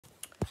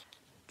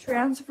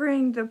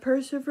transferring the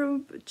person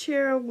from a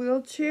chair or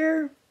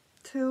wheelchair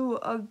to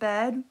a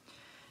bed.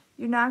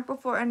 You knock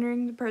before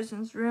entering the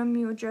person's room.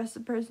 You address the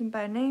person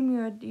by name.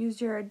 You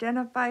use your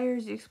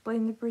identifiers. You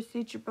explain the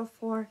procedure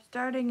before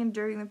starting and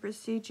during the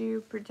procedure.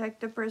 You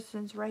protect the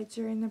person's rights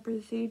during the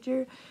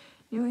procedure.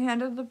 You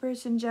handle the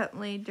person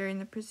gently during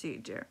the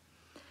procedure.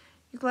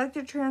 You collect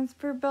a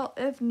transfer belt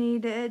if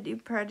needed. You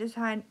practice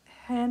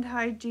hand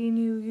hygiene.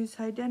 You use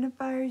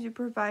identifiers. You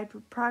provide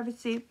for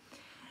privacy.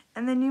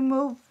 And then you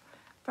move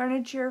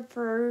furniture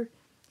for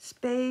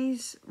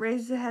space,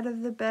 raise the head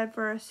of the bed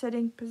for a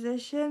sitting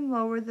position,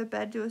 lower the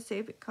bed to a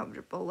safe and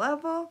comfortable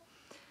level.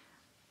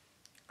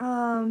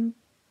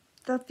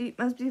 The feet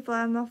must be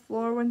flat on the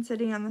floor when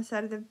sitting on the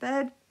side of the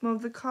bed.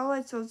 Move the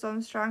collet so it's on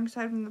the strong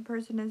side when the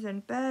person is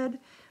in bed.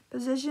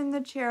 Position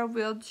the chair or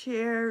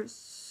wheelchair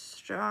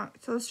so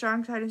the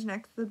strong side is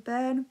next to the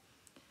bed.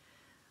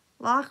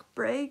 Lock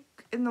brake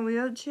in the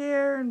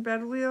wheelchair and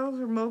bed wheels.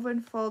 Remove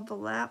and fold the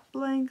lap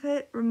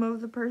blanket.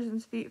 Remove the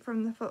person's feet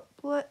from the foot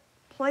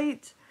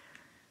plates.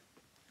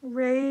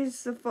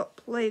 Raise the foot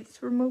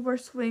plates. Remove or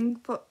swing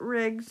foot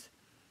rigs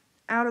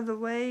out of the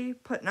way.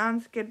 Put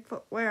non-skid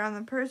footwear on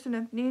the person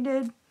if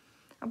needed.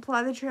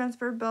 Apply the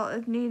transfer belt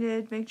if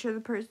needed. Make sure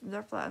the persons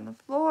are flat on the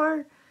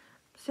floor.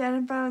 Stand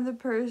in front of the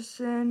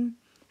person.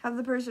 Have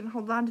the person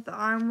hold on to the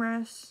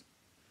armrest.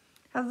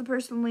 Have the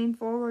person lean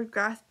forward.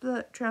 Grasp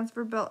the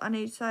transfer belt on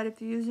each side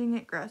if you're using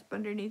it. Grasp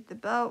underneath the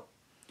belt.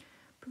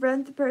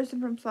 Prevent the person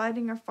from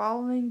sliding or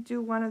falling.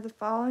 Do one of the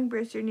following.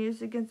 Brace your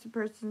knees against the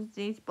person's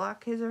knees.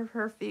 Block his or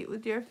her feet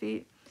with your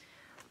feet.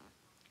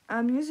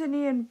 Use a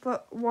knee and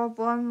foot of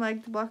one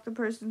leg to block the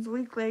person's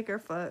weak leg or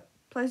foot.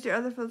 Place your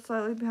other foot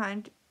slightly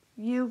behind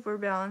you for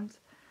balance.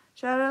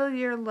 Shadow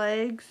your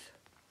legs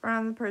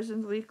around the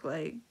person's weak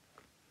leg.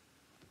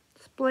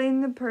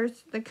 Explain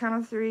the count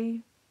of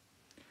 3.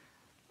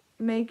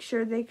 Make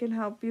sure they can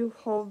help you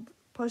hold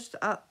pushed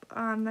up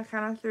on the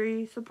count of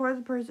 3. Support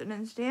the person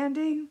in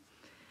standing.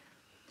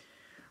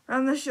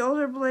 Around the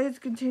shoulder blades,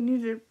 continue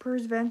to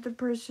prevent the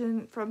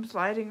person from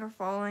sliding or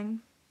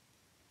falling.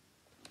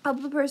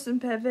 Help the person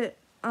pivot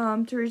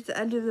to reach the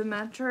edge of the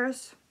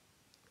mattress.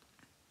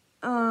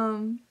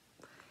 And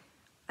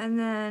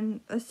then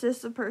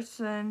assist the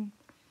person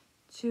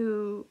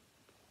to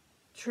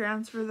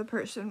transfer the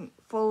person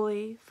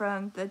fully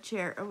from the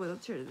chair or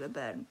wheelchair to the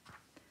bed.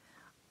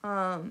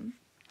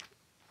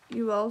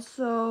 You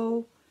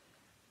also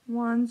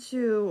want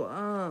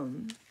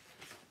to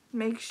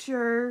make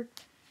sure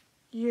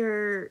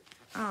you're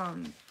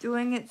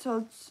doing it so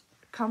it's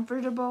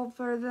comfortable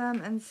for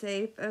them and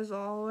safe as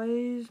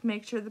always.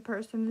 Make sure the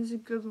person is in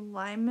good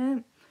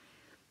alignment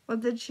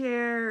with the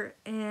chair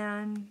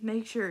and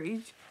make sure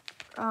each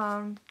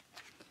the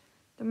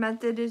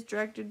method is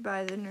directed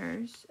by the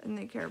nurse and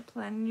the care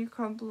plan and you're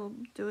comfortable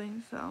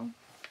doing so.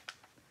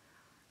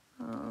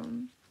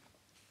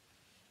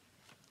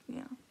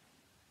 Yeah.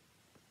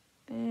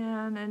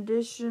 And in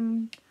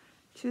addition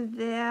to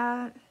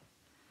that,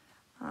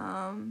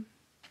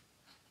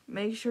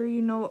 make sure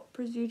you know what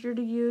procedure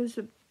to use,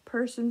 the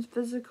person's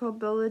physical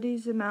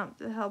abilities, the amount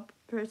the help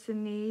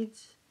person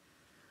needs,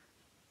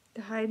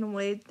 the height and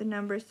weight, the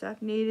number of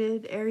staff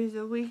needed, areas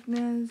of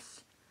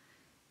weakness,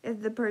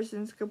 if the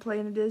person's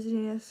complaining of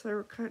dizziness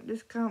or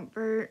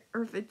discomfort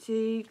or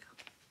fatigue.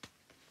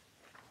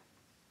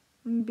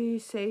 And be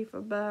safe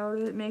about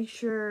it. Make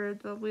sure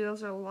the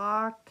wheels are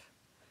locked.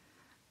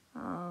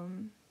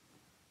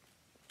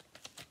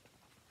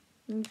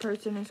 The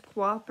person is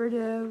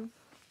cooperative.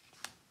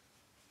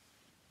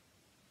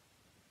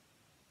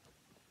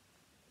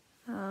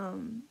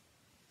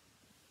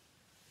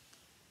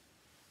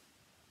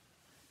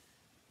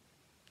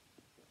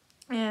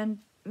 And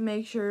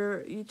make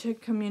sure you to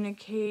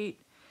communicate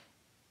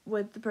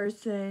with the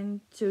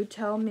person to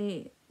tell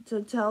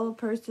the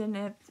person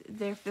if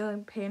they're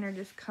feeling pain or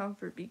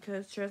discomfort,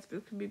 because stress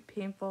food can be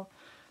painful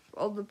for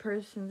older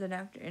persons and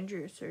after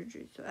injury or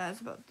surgery. So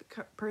ask about the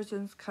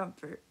person's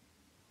comfort.